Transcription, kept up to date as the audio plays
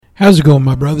How's it going,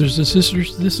 my brothers and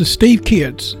sisters? This is Steve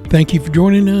Kitts. Thank you for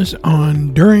joining us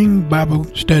on During Bible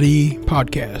Study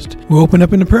Podcast. We'll open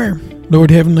up in a prayer. Lord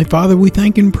Heavenly Father, we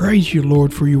thank and praise you,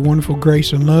 Lord, for your wonderful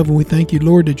grace and love. And we thank you,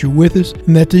 Lord, that you're with us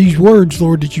and that these words,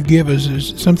 Lord, that you give us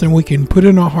is something we can put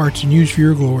in our hearts and use for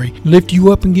your glory. Lift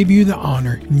you up and give you the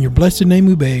honor. In your blessed name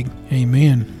we beg.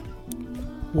 Amen.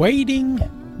 Waiting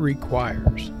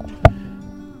requires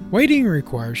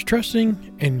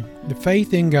trusting and the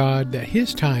faith in God that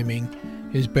His timing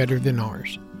is better than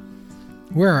ours.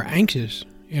 We are anxious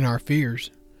in our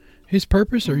fears. His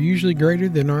purpose are usually greater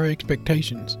than our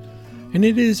expectations, and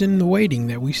it is in the waiting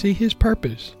that we see His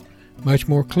purpose much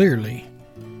more clearly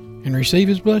and receive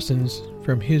His blessings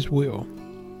from His will.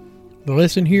 The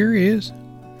lesson here is,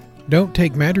 don't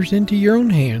take matters into your own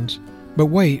hands, but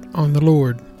wait on the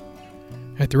Lord.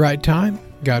 At the right time,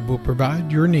 God will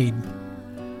provide your need.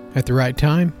 At the right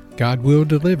time, God will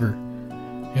deliver.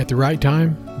 At the right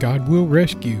time, God will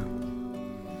rescue.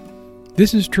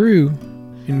 This is true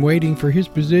in waiting for His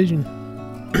provision.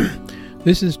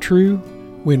 This is true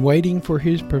when waiting for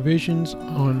His provisions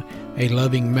on a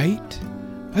loving mate,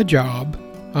 a job,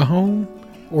 a home,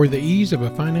 or the ease of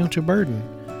a financial burden,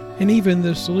 and even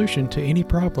the solution to any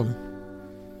problem.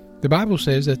 The Bible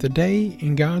says that the day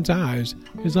in God's eyes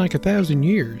is like 1,000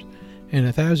 years, and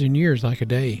 1,000 years like a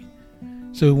day.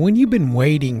 So when you've been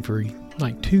waiting for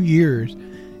like 2 years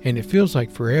and it feels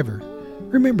like forever,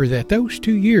 remember that those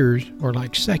 2 years are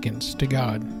like seconds to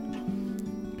God.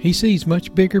 He sees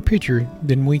much bigger picture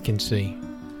than we can see.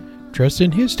 Trust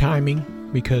in His timing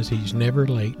because He's never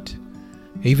late.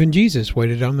 Even Jesus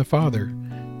waited on the Father,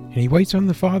 and He waits on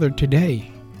the Father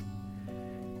today.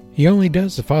 He only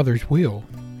does the Father's will,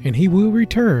 and He will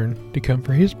return to come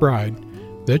for His bride,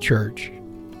 the church.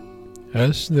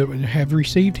 Us that have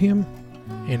received Him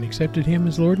and accepted Him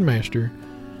as Lord and Master,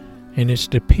 and it's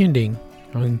depending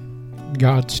on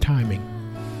God's timing.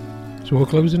 So we'll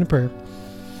close in a prayer.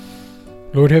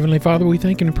 Lord Heavenly Father, we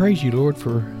thank and praise you, Lord,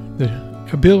 for the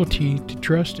ability to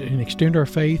trust and extend our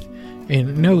faith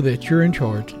and know that you're in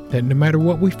charge, that no matter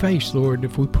what we face, Lord,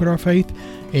 if we put our faith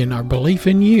and our belief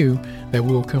in you, that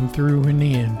we'll come through in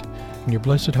the end. In your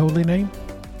blessed holy name,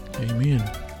 amen.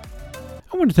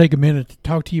 I want to take a minute to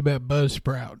talk to you about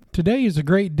Buzzsprout. Today is a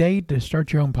great day to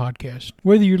start your own podcast.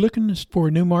 Whether you're looking for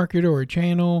a new market or a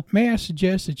channel, may I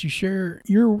suggest that you share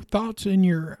your thoughts and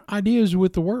your ideas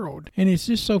with the world. And it's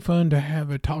just so fun to have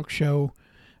a talk show.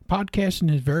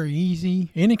 Podcasting is very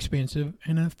easy, inexpensive,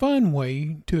 and a fun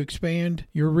way to expand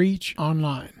your reach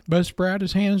online. Buzzsprout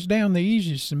is hands down the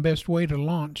easiest and best way to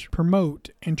launch, promote,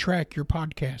 and track your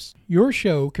podcast. Your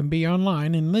show can be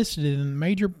online and listed in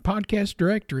major podcast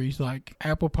directories like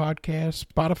Apple Podcasts,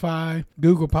 Spotify,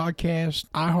 Google Podcasts,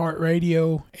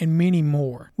 iHeartRadio, and many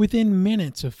more within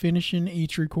minutes of finishing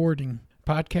each recording.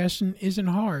 Podcasting isn't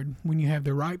hard when you have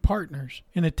the right partners.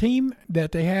 And a team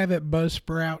that they have at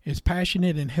Buzzsprout is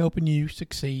passionate in helping you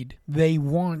succeed. They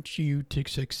want you to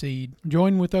succeed.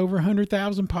 Join with over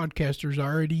 100,000 podcasters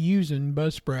already using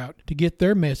Buzzsprout to get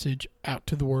their message out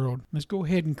to the world. Let's go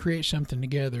ahead and create something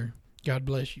together. God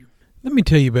bless you. Let me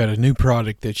tell you about a new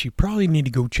product that you probably need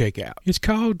to go check out. It's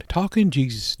called Talking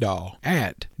Jesus Doll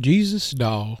at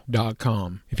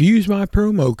JesusDoll.com. If you use my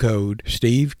promo code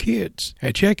SteveKitts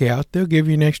at checkout, they'll give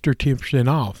you an extra 10%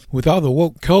 off. With all the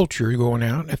woke culture going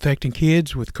out affecting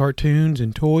kids with cartoons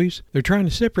and toys, they're trying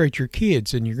to separate your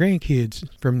kids and your grandkids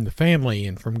from the family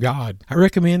and from God. I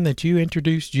recommend that you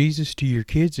introduce Jesus to your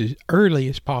kids as early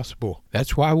as possible.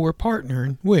 That's why we're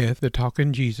partnering with the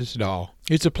Talking Jesus Doll.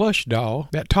 It's a plush doll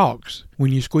that talks.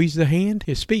 When you squeeze the hand,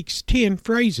 it speaks 10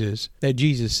 phrases that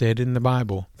Jesus said in the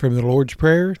Bible, from the Lord's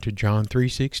Prayer to John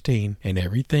 3:16 and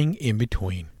everything in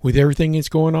between. With everything that's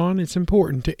going on, it's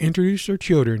important to introduce our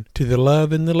children to the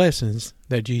love and the lessons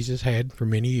that Jesus had for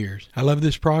many years. I love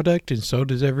this product, and so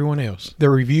does everyone else.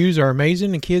 The reviews are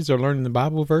amazing, and kids are learning the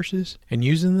Bible verses and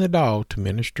using the doll to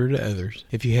minister to others.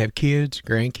 If you have kids,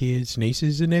 grandkids,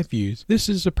 nieces, and nephews, this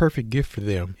is a perfect gift for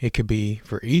them. It could be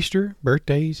for Easter,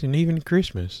 birthdays, and even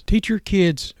Christmas. Teach your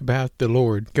kids about the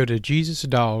Lord. Go to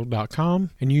JesusDoll.com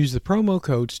and use the promo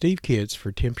code SteveKitts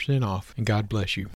for 10% off, and God bless you.